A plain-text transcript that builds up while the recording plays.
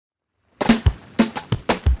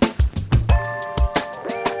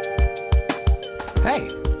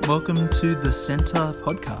Hey, welcome to the Centre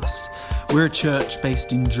podcast. We're a church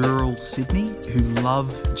based in Dural, Sydney, who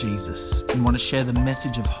love Jesus and want to share the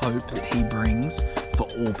message of hope that he brings for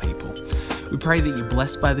all people. We pray that you're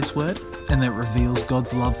blessed by this word and that it reveals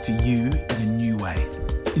God's love for you in a new way.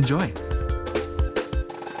 Enjoy.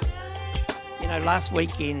 You know, last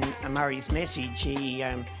week in Murray's message,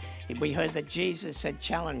 we heard that Jesus had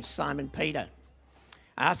challenged Simon Peter,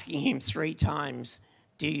 asking him 3 times,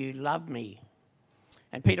 "Do you love me?"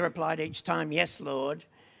 And Peter replied each time, "Yes, Lord."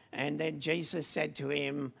 And then Jesus said to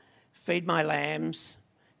him, "Feed my lambs,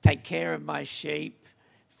 take care of my sheep,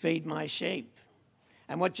 feed my sheep."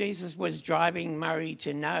 And what Jesus was driving Murray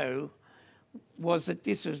to know was that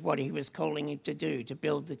this was what he was calling him to do, to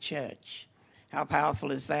build the church. How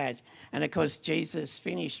powerful is that? And of course, Jesus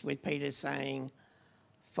finished with Peter saying,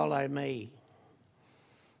 "Follow me."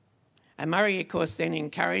 And Murray, of course, then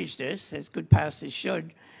encouraged us, as good pastors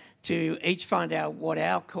should, to each find out what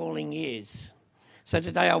our calling is. So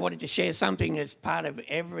today I wanted to share something that's part of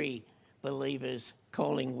every believer's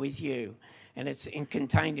calling with you. And it's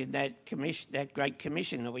contained in that Great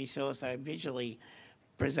Commission that we saw so visually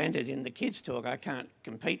presented in the kids' talk. I can't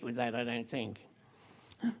compete with that, I don't think.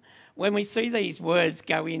 When we see these words,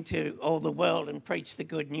 "Go into all the world and preach the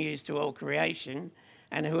good news to all creation,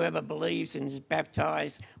 and whoever believes and is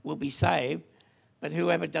baptized will be saved, but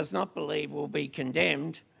whoever does not believe will be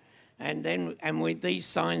condemned, and with these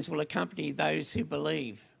signs will accompany those who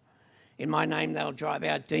believe. In my name they'll drive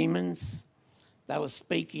out demons, they will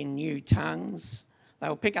speak in new tongues, they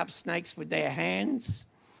will pick up snakes with their hands,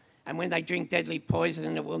 and when they drink deadly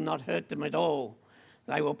poison it will not hurt them at all.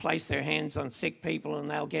 They will place their hands on sick people and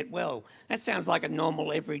they'll get well." That sounds like a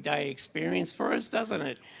normal everyday experience for us, doesn't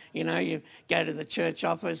it? You know, you go to the church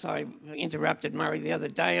office. I interrupted Murray the other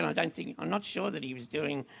day and I'm not sure that he was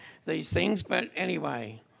doing these things, but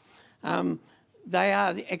anyway. They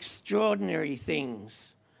are the extraordinary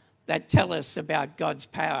things that tell us about God's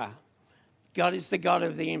power. God is the God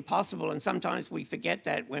of the impossible, and sometimes we forget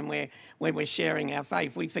that when we're sharing our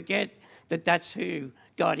faith. We forget that that's who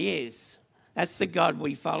God is. That's the God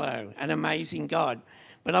we follow, an amazing God.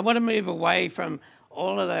 But I want to move away from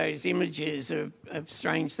all of those images of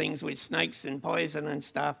strange things with snakes and poison and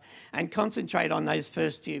stuff and concentrate on those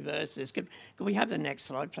first 2 verses. Could we have the next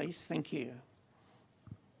slide, please? Thank you.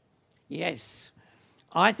 Yes.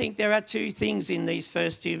 I think there are 2 things in these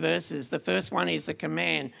first 2 verses. The first one is a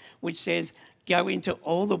command which says, "Go into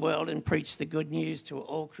all the world and preach the good news to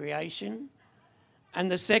all creation."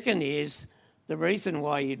 And the second is the reason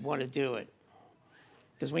why you'd want to do it.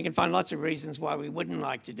 Because we can find lots of reasons why we wouldn't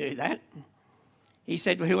like to do that. He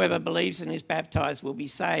said, "Whoever believes and is baptized will be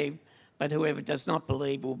saved, but whoever does not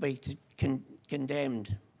believe will be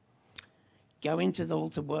condemned." Go into all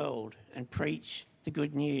the world and preach the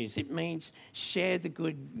good news. It means share the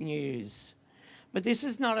good news. But this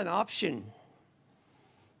is not an option.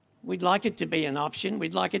 We'd like it to be an option.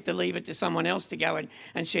 We'd like it to leave it to someone else to go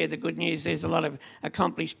and share the good news. There's a lot of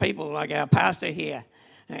accomplished people like our pastor here,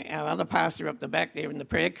 our other pastor up the back there in the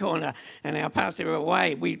prayer corner, and our pastor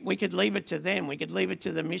away. We could leave it to them. We could leave it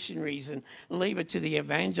to the missionaries and leave it to the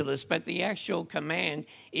evangelists. But the actual command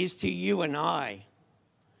is to you and I,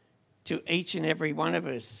 to each and every one of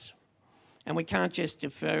us. And we can't just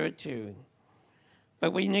defer it to.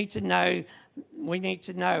 But we need to know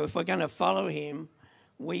if we're going to follow him,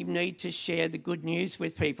 we need to share the good news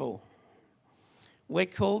with people. We're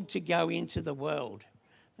called to go into the world.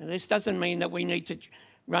 And this doesn't mean that we need to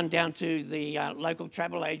run down to the local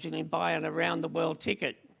travel agent and buy an around-the-world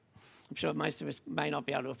ticket. I'm sure most of us may not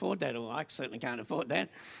be able to afford that, or I certainly can't afford that.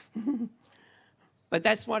 But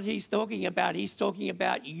that's what he's talking about. He's talking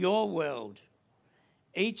about your world.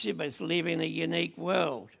 Each of us live in a unique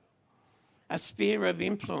world, a sphere of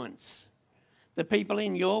influence. The people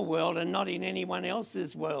in your world are not in anyone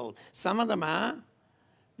else's world. Some of them are,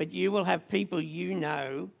 but you will have people you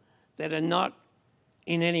know that are not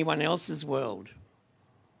in anyone else's world.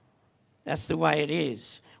 That's the way it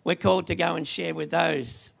is. We're called to go and share with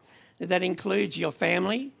those. That includes your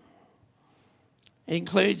family. It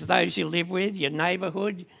includes those you live with, your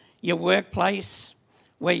neighbourhood, your workplace,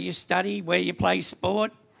 where you study, where you play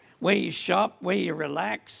sport, where you shop, where you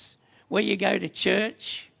relax, where you go to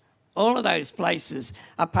church. All of those places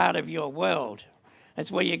are part of your world.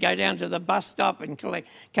 It's where you go down to the bus stop and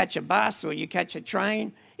catch a bus or you catch a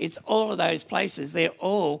train. It's all of those places. They're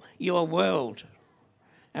all your world.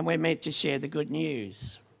 And we're meant to share the good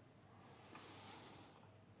news.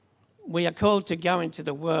 We are called to go into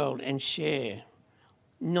the world and share,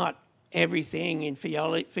 not everything in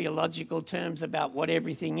theological terms about what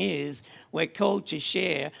everything is. We're called to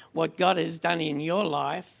share what God has done in your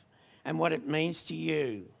life and what it means to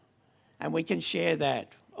you. And we can share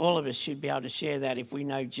that. All of us should be able to share that if we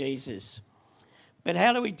know Jesus. But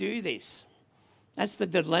how do we do this? That's the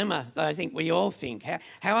dilemma that I think we all think.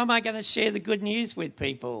 How am I going to share the good news with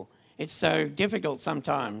people? It's so difficult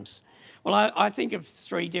sometimes. Well, I think of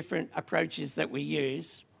 3 different approaches that we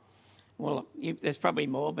use. Well, there's probably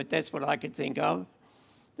more, but that's what I could think of.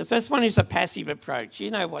 The first one is a passive approach.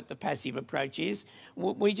 You know what the passive approach is.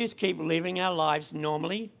 We just keep living our lives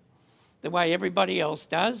normally, the way everybody else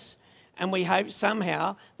does, and we hope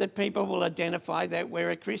somehow that people will identify that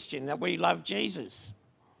we're a Christian, that we love Jesus.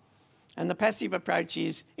 And the passive approach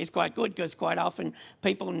is quite good because quite often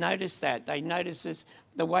people notice that. They notice us,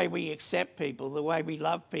 the way we accept people, the way we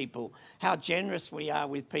love people, how generous we are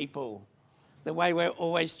with people, the way we're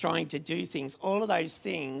always trying to do things. All of those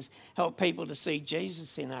things help people to see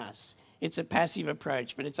Jesus in us. It's a passive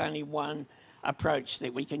approach, but it's only one approach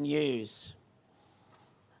that we can use.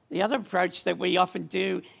 The other approach that we often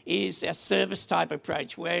do is a service type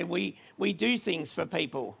approach where we do things for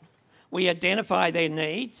people. We identify their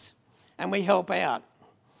needs and we help out.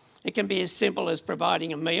 It can be as simple as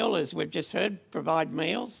providing a meal, as we've just heard, provide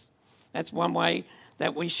meals. That's one way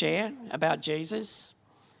that we share about Jesus.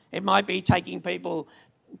 It might be giving people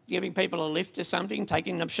a lift to something,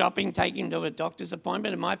 taking them shopping, taking them to a doctor's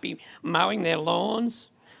appointment. It might be mowing their lawns,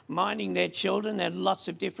 minding their children. There are lots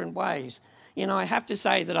of different ways. You know, I have to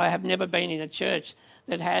say that I have never been in a church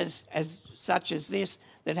that has, such as this,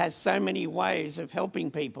 that has so many ways of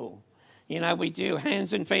helping people. You know, we do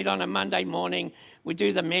hands and feet on a Monday morning. We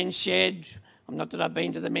do the men's shed. Not that I've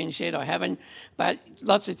been to the men's shed, I haven't, but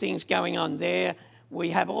lots of things going on there. We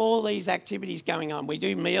have all these activities going on. We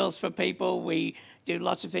do meals for people. We do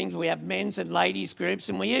lots of things. We have men's and ladies groups,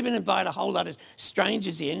 and we even invite a whole lot of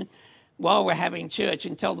strangers in while we're having church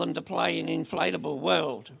and tell them to play in an inflatable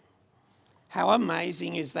world. How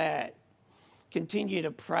amazing is that? Continue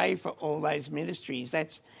to pray for all those ministries.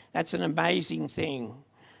 That's an amazing thing.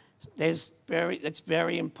 It's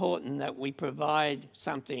very important that we provide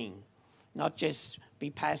something, not just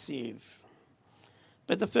be passive.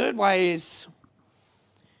 But the third way is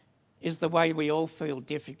the way we all find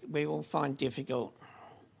difficult.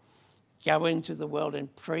 Go into the world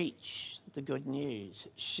and preach the good news.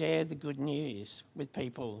 Share the good news with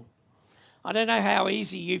people. I don't know how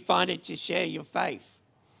easy you find it to share your faith.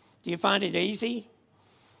 Do you find it easy?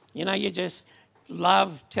 You know, you just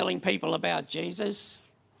love telling people about Jesus.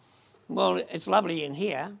 Well, it's lovely in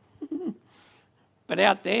here. But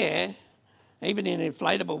out there, even in an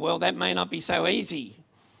inflatable world, that may not be so easy.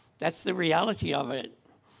 That's the reality of it.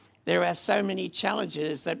 There are so many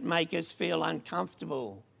challenges that make us feel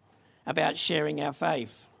uncomfortable about sharing our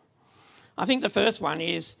faith. I think the first one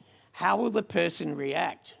is, how will the person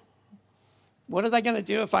react? What are they going to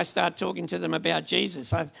do if I start talking to them about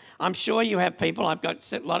Jesus? I'm sure you have people, I've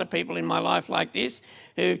got a lot of people in my life like this,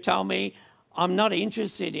 who've told me, I'm not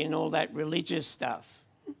interested in all that religious stuff.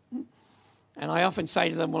 And I often say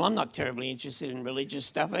to them, well, I'm not terribly interested in religious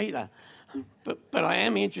stuff either. But I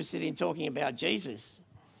am interested in talking about Jesus.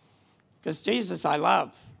 Because Jesus I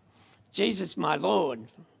love. Jesus my Lord.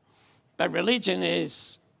 But religion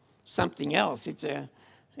is something else. It's a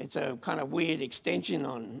kind of weird extension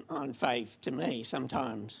on faith to me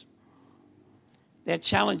sometimes. They're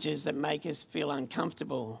challenges that make us feel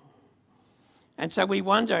uncomfortable. And so we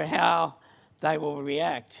wonder how they will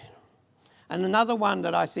react. And another one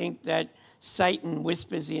that I think that Satan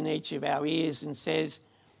whispers in each of our ears and says,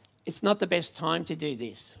 it's not the best time to do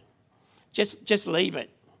this. Just leave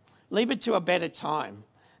it. Leave it to a better time.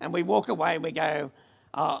 And we walk away and we go,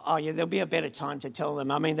 oh yeah, there'll be a better time to tell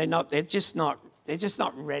them. I mean, they're just not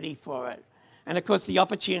ready for it. And of course, the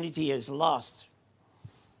opportunity is lost.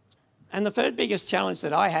 And the third biggest challenge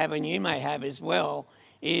that I have, and you may have as well,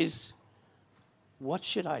 is what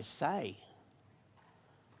should I say?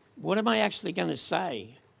 What am I actually going to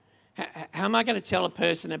say? How am I going to tell a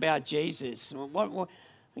person about Jesus?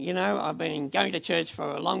 You know, I've been going to church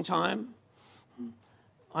for a long time.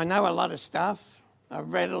 I know a lot of stuff. I've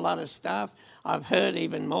read a lot of stuff. I've heard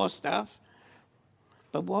even more stuff.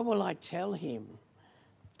 But what will I tell him?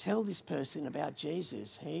 Tell this person about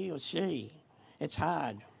Jesus, he or she. It's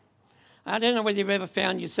hard. I don't know whether you've ever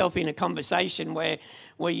found yourself in a conversation where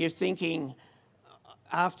you're thinking,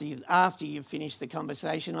 after you've finished the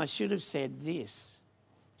conversation, I should have said this.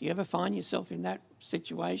 Do you ever find yourself in that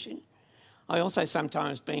situation? I also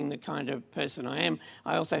sometimes, being the kind of person I am,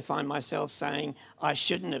 I also find myself saying, I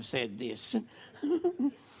shouldn't have said this.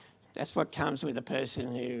 That's what comes with a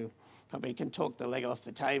person who probably can talk the leg off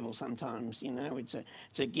the table sometimes. You know, it's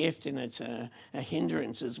a gift and it's a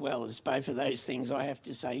hindrance as well. It's both of those things I have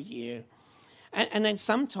to say to you. And then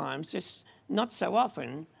sometimes, just not so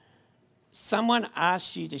often, someone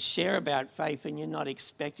asks you to share about faith and you're not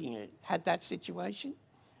expecting it. Had that situation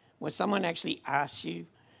where someone actually asks you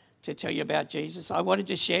to tell you about Jesus? I wanted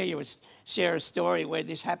to share a story where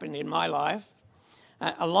this happened in my life.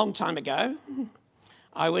 A long time ago,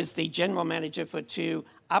 I was the general manager for 2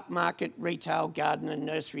 upmarket retail garden and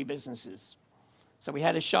nursery businesses. So we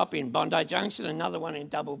had a shop in Bondi Junction, another one in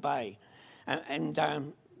Double Bay.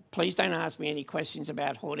 Please don't ask me any questions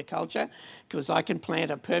about horticulture, because I can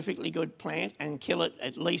plant a perfectly good plant and kill it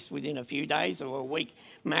at least within a few days or a week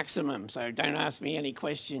maximum. So don't ask me any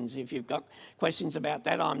questions. If you've got questions about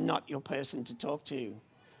that, I'm not your person to talk to.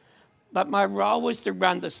 But my role was to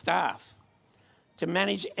run the staff, to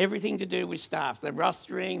manage everything to do with staff, the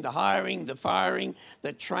rostering, the hiring, the firing,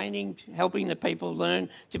 the training, helping the people learn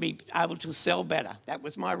to be able to sell better. That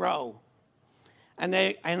was my role. And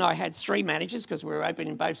I had 3 managers, because we were open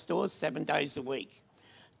in both stores 7 days a week.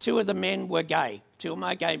 2 of the men were gay. 2 of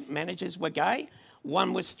my gay managers were gay.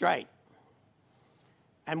 1 was straight.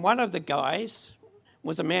 And one of the guys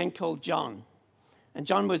was a man called John. And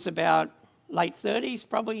John was about late 30s,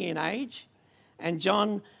 probably in age. And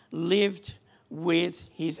John lived with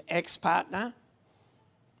his ex-partner.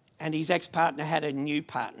 And his ex-partner had a new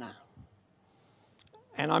partner.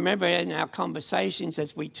 And I remember in our conversations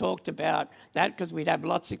as we talked about that, because we'd have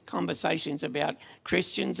lots of conversations about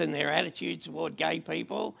Christians and their attitudes toward gay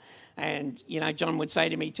people. And, John would say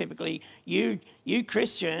to me typically, you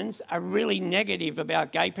Christians are really negative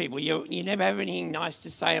about gay people. You never have anything nice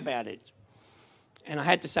to say about it. And I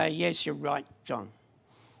had to say, yes, you're right, John.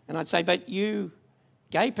 And I'd say, but you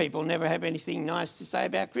gay people never have anything nice to say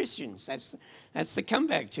about Christians. That's the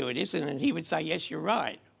comeback to it, isn't it? And he would say, yes, you're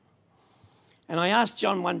right. And I asked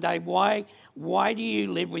John one day, why do you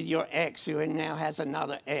live with your ex who now has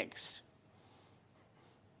another ex?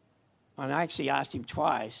 And I actually asked him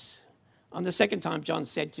twice. On the second time, John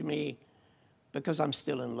said to me, because I'm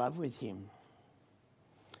still in love with him.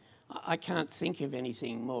 I can't think of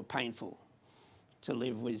anything more painful to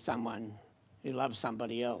live with someone who loves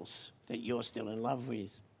somebody else that you're still in love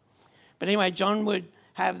with. But anyway, John would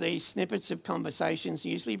have these snippets of conversations,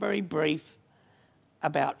 usually very brief,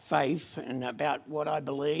 about faith and about what I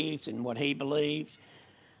believed and what he believed.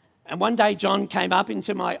 And one day John came up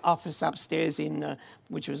into my office upstairs,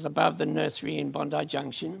 which was above the nursery in Bondi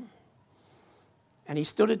Junction, and he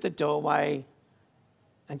stood at the doorway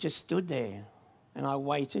and just stood there. And I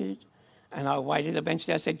waited and I waited.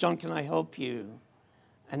 Eventually I said, John, can I help you?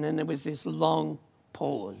 And then there was this long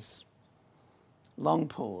pause.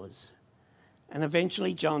 And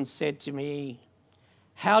eventually John said to me,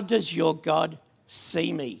 how does your God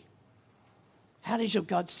see me? How does your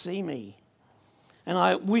God see me? And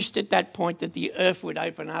I wished at that point that the earth would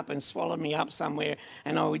open up and swallow me up somewhere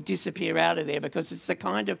and I would disappear out of there, because it's the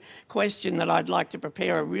kind of question that I'd like to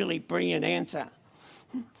prepare a really brilliant answer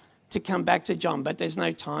to come back to John, but there's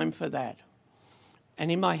no time for that.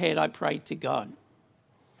 And in my head, I prayed to God.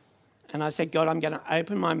 And I said, God, I'm going to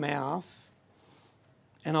open my mouth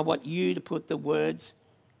and I want you to put the words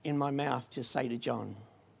in my mouth to say to John.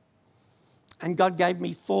 And God gave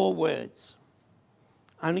me 4 words,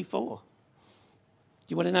 only 4.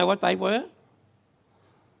 Do you want to know what they were?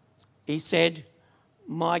 He said,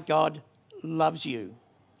 my God loves you.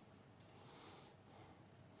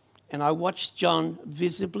 And I watched John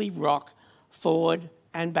visibly rock forward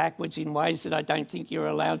and backwards in ways that I don't think you're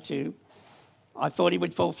allowed to. I thought he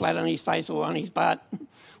would fall flat on his face or on his butt,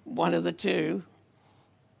 one of the two.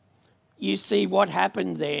 You see, what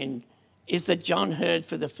happened then is that John heard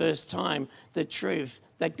for the first time the truth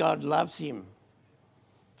that God loves him.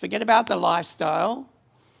 Forget about the lifestyle.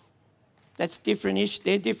 That's different.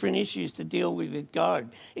 They're different issues to deal with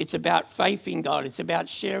God. It's about faith in God. It's about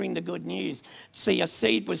sharing the good news. See, a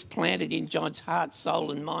seed was planted in John's heart,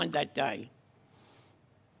 soul and mind that day.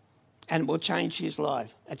 And will change his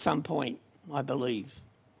life at some point, I believe.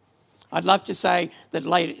 I'd love to say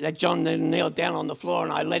that John then knelt down on the floor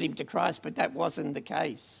and I led him to Christ, but that wasn't the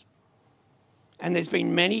case. And there's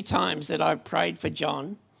been many times that I've prayed for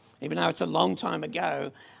John, even though it's a long time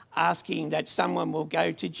ago, asking that someone will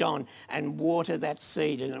go to John and water that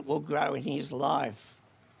seed and it will grow in his life.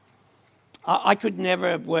 I could never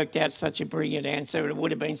have worked out such a brilliant answer. It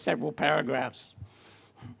would have been several paragraphs.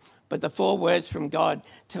 But the 4 words from God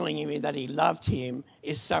telling me that he loved him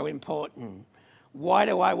is so important. Why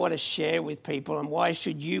do I want to share with people, and why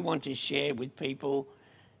should you want to share with people?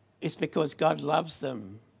 It's because God loves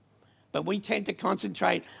them. But we tend to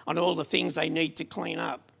concentrate on all the things they need to clean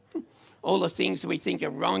up, all the things that we think are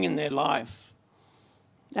wrong in their life.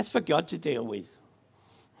 That's for God to deal with.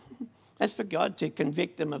 That's for God to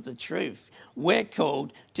convict them of the truth. We're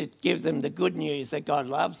called to give them the good news that God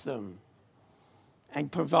loves them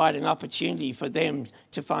and provide an opportunity for them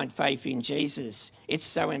to find faith in Jesus. It's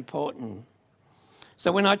so important.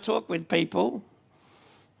 So when I talk with people,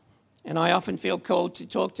 and I often feel called to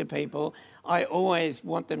talk to people, I always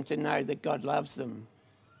want them to know that God loves them.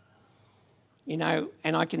 And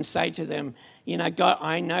I can say to them, God,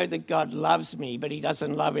 I know that God loves me, but he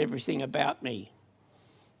doesn't love everything about me.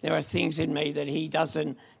 There are things in me that he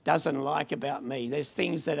doesn't like about me. There's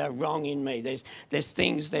things that are wrong in me. There's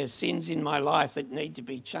sins in my life that need to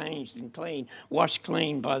be changed and clean, washed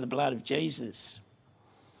clean by the blood of Jesus.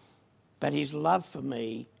 But his love for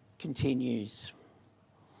me continues.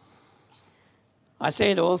 I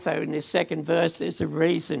said also in this second verse, there's a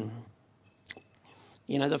reason.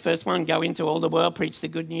 The first one, go into all the world, preach the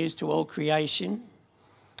good news to all creation.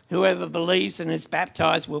 Whoever believes and is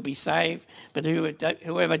baptized will be saved, but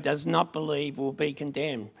whoever does not believe will be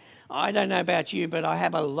condemned. I don't know about you, but I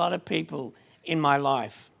have a lot of people in my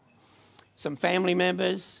life. Some family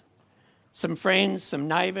members, some friends, some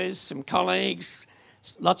neighbours, some colleagues,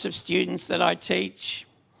 lots of students that I teach,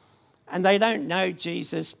 and they don't know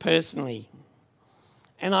Jesus personally.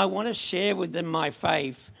 And I want to share with them my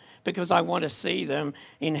faith because I want to see them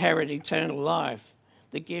inherit eternal life,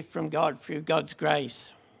 the gift from God through God's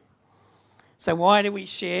grace. So why do we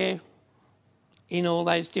share in all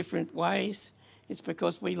those different ways? It's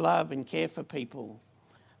because we love and care for people.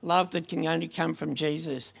 Love that can only come from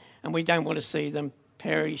Jesus, and we don't want to see them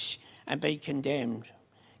perish and be condemned.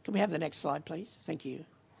 Can we have the next slide, please? Thank you.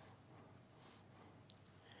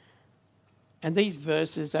 And these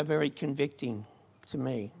verses are very convicting to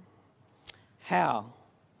me. How,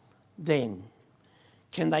 then,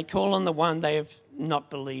 can they call on the one they have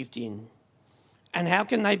not believed in? And how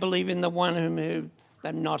can they believe in the one whom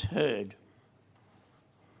they've not heard?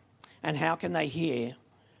 And how can they hear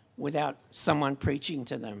without someone preaching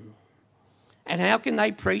to them? And how can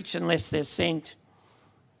they preach unless they're sent?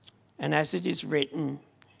 And as it is written,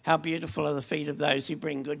 how beautiful are the feet of those who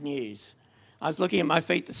bring good news. I was looking at my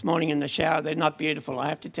feet this morning in the shower. They're not beautiful, I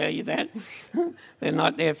have to tell you that.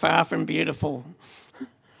 They're far from beautiful.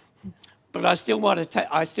 But I still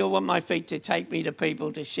want my feet to take me to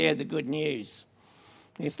people to share the good news,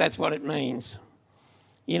 if that's what it means.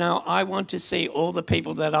 I want to see all the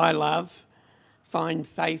people that I love find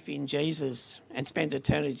faith in Jesus and spend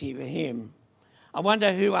eternity with him. I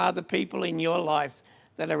wonder who are the people in your life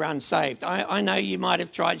that are unsaved. I know you might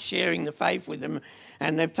have tried sharing the faith with them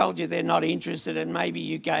and they've told you they're not interested and maybe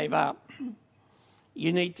you gave up.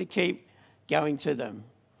 You need to keep going to them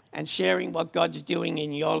and sharing what God's doing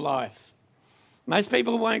in your life. Most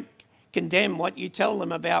people won't condemn what you tell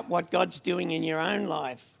them about what God's doing in your own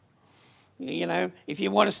life. If you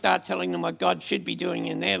want to start telling them what God should be doing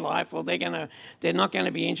in their life, well, they're not going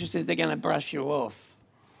to be interested. They're going to brush you off.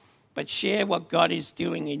 But share what God is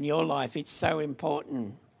doing in your life. It's so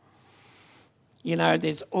important.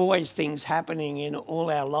 There's always things happening in all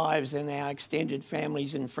our lives and our extended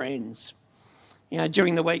families and friends.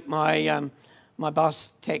 During the week, my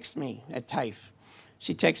boss texted me at TAFE.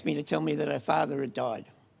 She texted me to tell me that her father had died.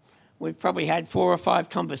 We've probably had 4 or 5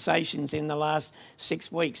 conversations in the last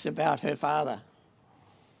 6 weeks about her father.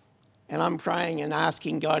 And I'm praying and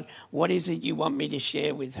asking God, what is it you want me to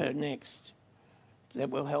share with her next that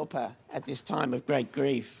will help her at this time of great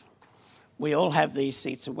grief? We all have these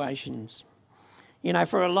situations.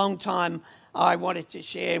 For a long time, I wanted to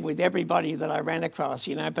share with everybody that I ran across,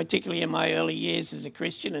 particularly in my early years as a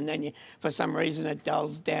Christian, and then for some reason it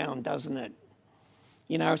dulls down, doesn't it?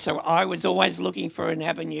 So I was always looking for an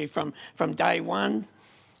avenue from day one,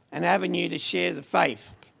 an avenue to share the faith.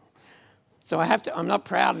 So I'm not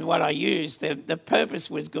proud of what I used. The purpose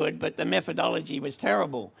was good, but the methodology was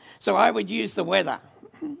terrible. So I would use the weather.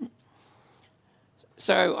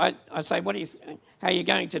 So I'd say, how are you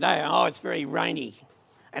going today? Oh, it's very rainy.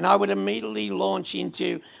 And I would immediately launch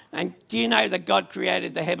into, and do you know that God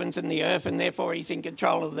created the heavens and the earth and therefore he's in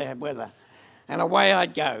control of the weather? And away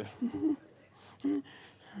I'd go.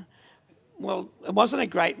 Well, it wasn't a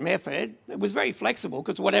great method. It was very flexible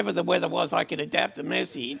because whatever the weather was, I could adapt the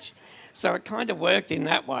message. So it kind of worked in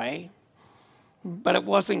that way. But it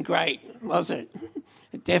wasn't great, was it?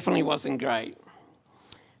 It definitely wasn't great.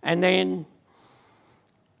 And then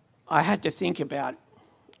I had to think about,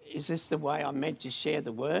 is this the way I'm meant to share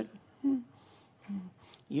the word?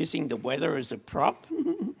 Using the weather as a prop,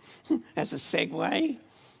 as a segue?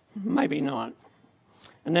 Maybe not.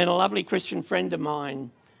 And then a lovely Christian friend of mine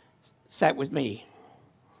sat with me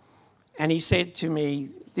and he said to me,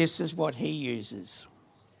 this is what he uses.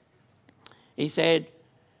 He said,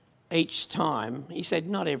 each time, he said,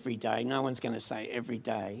 not every day, no one's going to say every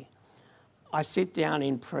day, I sit down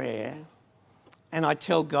in prayer and I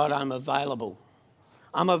tell God I'm available.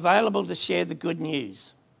 I'm available to share the good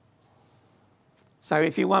news. So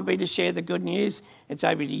if you want me to share the good news, it's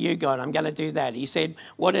over to you, God. I'm going to do that. He said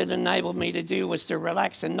what it enabled me to do was to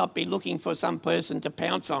relax and not be looking for some person to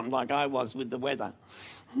pounce on like I was with the weather.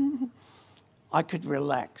 I could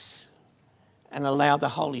relax and allow the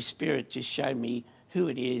Holy Spirit to show me who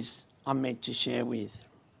it is I'm meant to share with.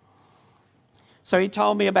 So he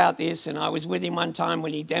told me about this, and I was with him one time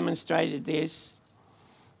when he demonstrated this.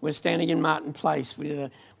 We're standing in Martin Place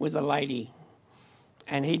with a lady,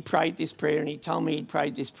 and he'd prayed this prayer, and he told me he'd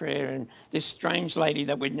prayed this prayer, and this strange lady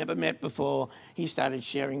that we'd never met before, he started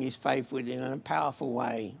sharing his faith with in a powerful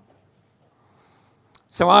way.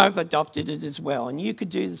 So I've adopted it as well, and you could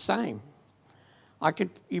do the same.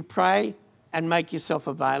 You pray and make yourself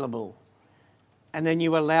available, and then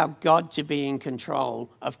you allow God to be in control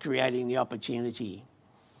of creating the opportunity.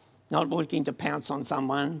 Not looking to pounce on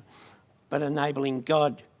someone, but enabling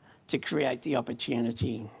God to create the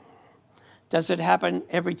opportunity. Does it happen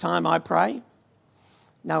every time I pray?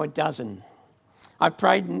 No, it doesn't. I've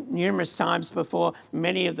prayed numerous times before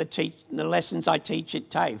many of the lessons I teach at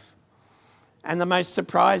TAFE. And the most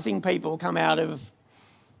surprising people come out of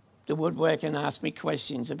the woodwork and ask me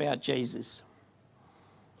questions about Jesus.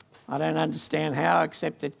 I don't understand how,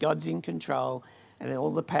 except that God's in control and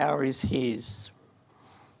all the power is his.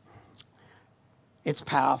 It's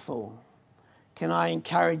powerful. Can I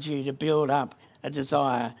encourage you to build up a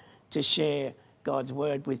desire to share God's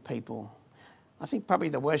word with people? I think probably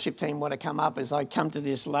the worship team want to come up as I come to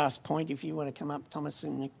this last point. If you want to come up, Thomas,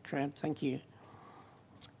 in the crowd, thank you.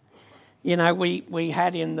 You know, we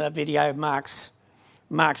had in the video Mark's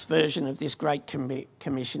version of this great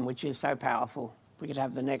commission, which is so powerful. We could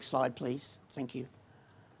have the next slide, please. Thank you.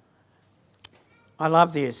 I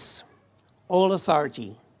love this. All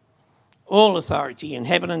authority in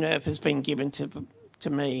heaven and earth has been given to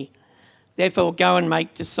me. Therefore, go and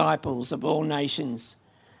make disciples of all nations,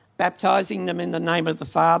 baptizing them in the name of the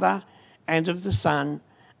Father and of the Son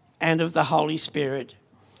and of the Holy Spirit,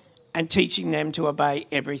 and teaching them to obey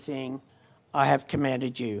everything I have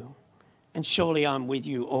commanded you. And surely I'm with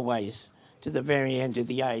you always, to the very end of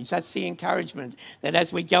the age. That's the encouragement, that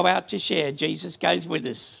as we go out to share, Jesus goes with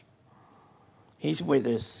us. He's with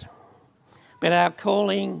us. But our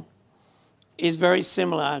calling is very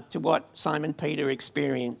similar to what Simon Peter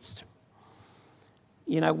experienced.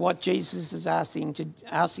 You know, what Jesus is asking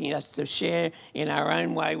us to share in our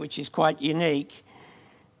own way, which is quite unique,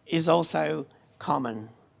 is also common.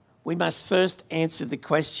 We must first answer the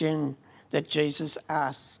question that Jesus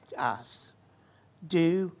asked us.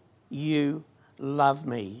 Do you love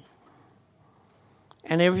me?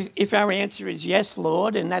 And if our answer is yes,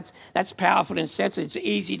 Lord, and that's powerful in a sense, it's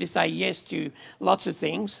easy to say yes to lots of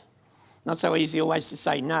things. Not so easy always to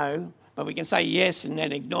say no, but we can say yes and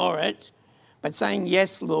then ignore it. But saying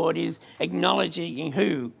yes, Lord, is acknowledging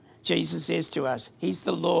who Jesus is to us. He's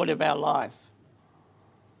the Lord of our life.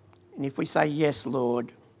 And if we say yes,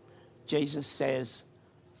 Lord, Jesus says,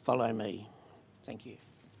 follow me. Thank you.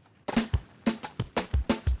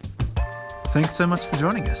 Thanks so much for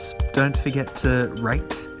joining us. Don't forget to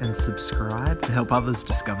rate and subscribe to help others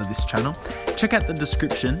discover this channel. Check out the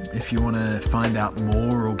description if you want to find out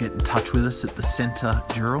more or get in touch with us at the Centre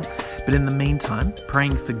Dural. But in the meantime,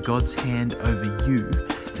 praying for God's hand over you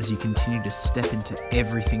as you continue to step into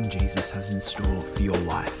everything Jesus has in store for your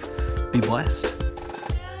life. Be blessed.